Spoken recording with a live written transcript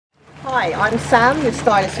Hi, I'm Sam, the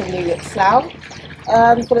stylist from Look Slough.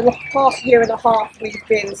 For the past year and a half we've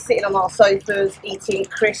been sitting on our sofas, eating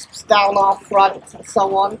crisps down our front and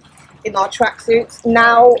so on in our tracksuits.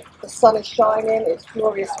 Now the sun is shining, it's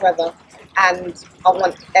glorious weather and I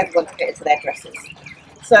want everyone to get into their dresses.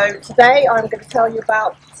 So today I'm going to tell you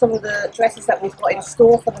about some of the dresses that we've got in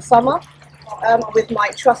store for the summer with my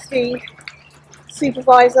trusty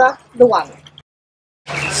supervisor, Luana.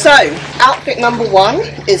 So, outfit number one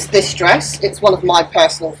is this dress. It's one of my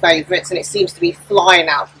personal favourites and it seems to be flying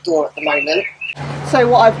out the door at the moment. So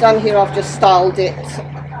what I've done here, I've just styled it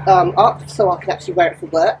up so I can actually wear it for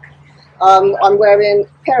work. I'm wearing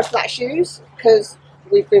a pair of flat shoes because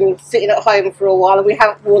we've been sitting at home for a while and we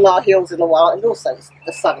haven't worn our heels in a while, and also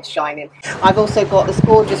the sun is shining. I've also got this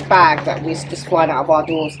gorgeous bag that was just flying out of our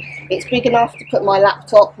doors. It's big enough to put my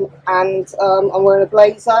laptop, and I'm wearing a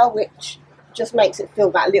blazer which just makes it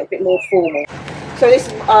feel that little bit more formal. So this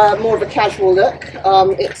is more of a casual look.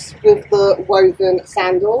 It's with the woven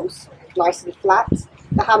sandals, nice and flat.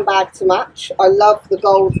 The handbag to match. I love the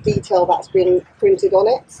gold detail that's been printed on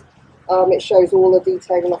it. It shows all the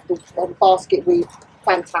detailing of the basket weave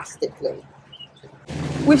fantastically.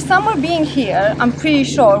 With summer being here, I'm pretty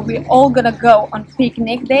sure we're all gonna go on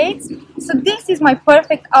picnic dates. So this is my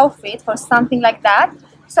perfect outfit for something like that.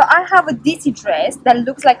 So I have a Ditsy dress that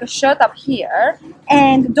looks like a shirt up here,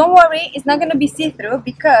 and don't worry, it's not going to be see-through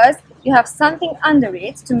because you have something under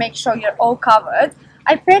it to make sure you're all covered.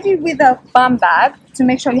 I paired it with a bum bag to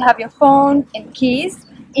make sure you have your phone and keys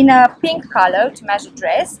in a pink color to match the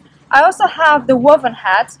dress. I also have the woven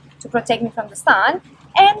hat to protect me from the sun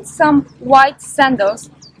and some white sandals,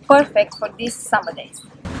 perfect for these summer days.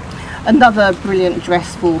 Another brilliant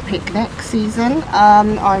dress for picnic season.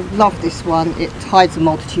 I love this one. It hides a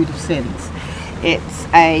multitude of sins. It's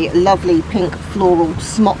a lovely pink floral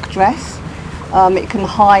smock dress. It can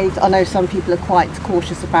hide, I know some people are quite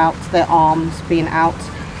cautious about their arms being out,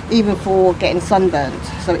 even for getting sunburned,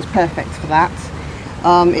 so it's perfect for that.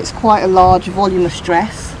 It's quite a large voluminous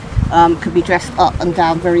dress, could be dressed up and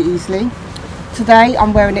down very easily. Today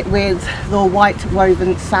I'm wearing it with the white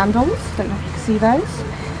woven sandals, don't know if you can see those.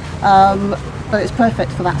 But it's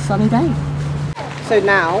perfect for that sunny day. So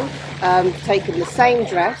now, taken the same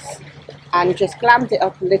dress and just glammed it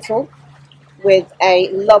up a little with a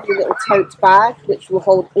lovely little tote bag which will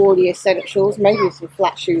hold all the essentials, maybe some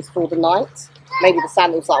flat shoes for the night, maybe the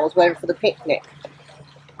sandals that I was wearing for the picnic,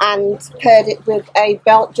 and paired it with a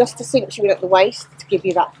belt just to cinch you in at the waist to give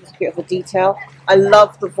you that bit of a detail. I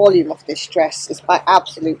love the volume of this dress, it's my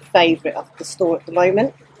absolute favourite of the store at the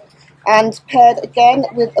moment. And paired again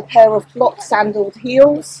with a pair of block sandaled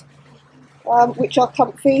heels, which are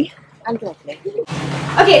comfy and lovely.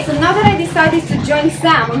 Okay, so now that I decided to join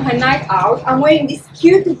Sam on her night out, I'm wearing this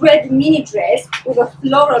cute red mini dress with a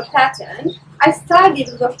floral pattern. I styled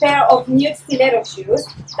it with a pair of nude stiletto shoes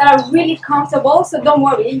that are really comfortable, so don't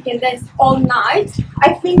worry, you can dance all night.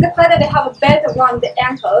 I think the fact that they have a belt around the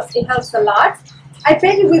ankles, it helps a lot. I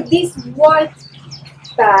paired it with this white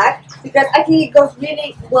bag because I think it goes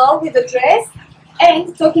really well with the dress.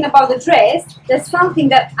 And talking about the dress, there's something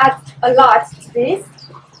that adds a lot to this.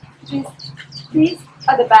 This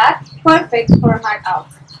at the back, perfect for a night out.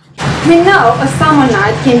 We know a summer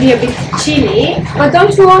night can be a bit chilly, but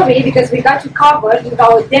don't you worry because we got you covered with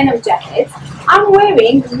our denim jackets. I'm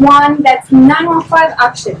wearing one that's 915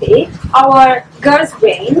 actually, our girls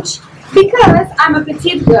range, because I'm a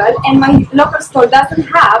petite girl and my local store doesn't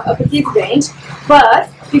have a petite range, but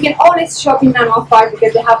you can always shop in 915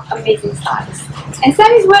 because they have amazing styles. And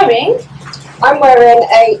Sam is wearing? I'm wearing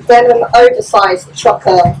a denim oversized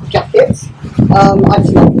trucker jacket. I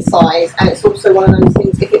just love the size, and it's also one of those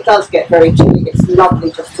things, if it does get very chilly, it's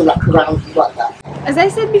lovely just to look around you like that. As I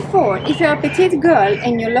said before, if you're a petite girl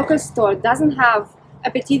and your local store doesn't have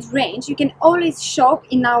a petite range, you can always shop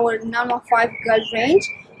in our 915 girl range.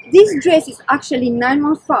 This dress is actually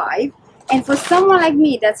 915, and for someone like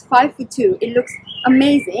me that's 5'2", it looks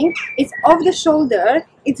amazing. It's off the shoulder,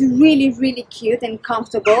 it's really cute and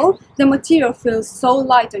comfortable. The material feels so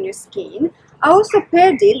light on your skin. I also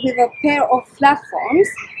paired it with a pair of platforms,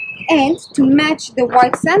 and to match the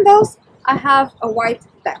white sandals, I have a white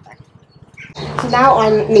backpack. So now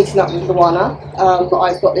I'm meeting up with Luana.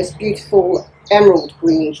 I've got this beautiful emerald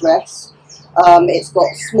green dress. It's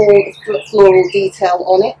got small floral detail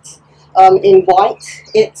on it. In white.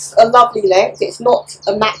 It's a lovely length. It's not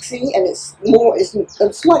a maxi, and it's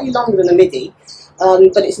slightly longer than a midi,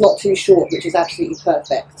 but it's not too short, which is absolutely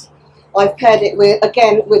perfect. I've paired it with,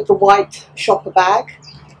 again, with the white shopper bag,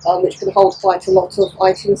 which can hold quite a lot of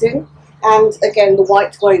items in, and again the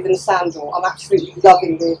white woven sandal. I'm absolutely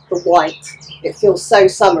loving the white. It feels so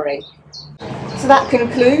summery. So that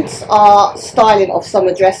concludes our styling of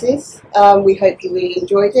summer dresses. We hope you really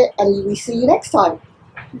enjoyed it, and we see you next time.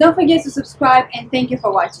 Don't forget to subscribe, and thank you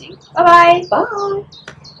for watching. Bye bye. Bye.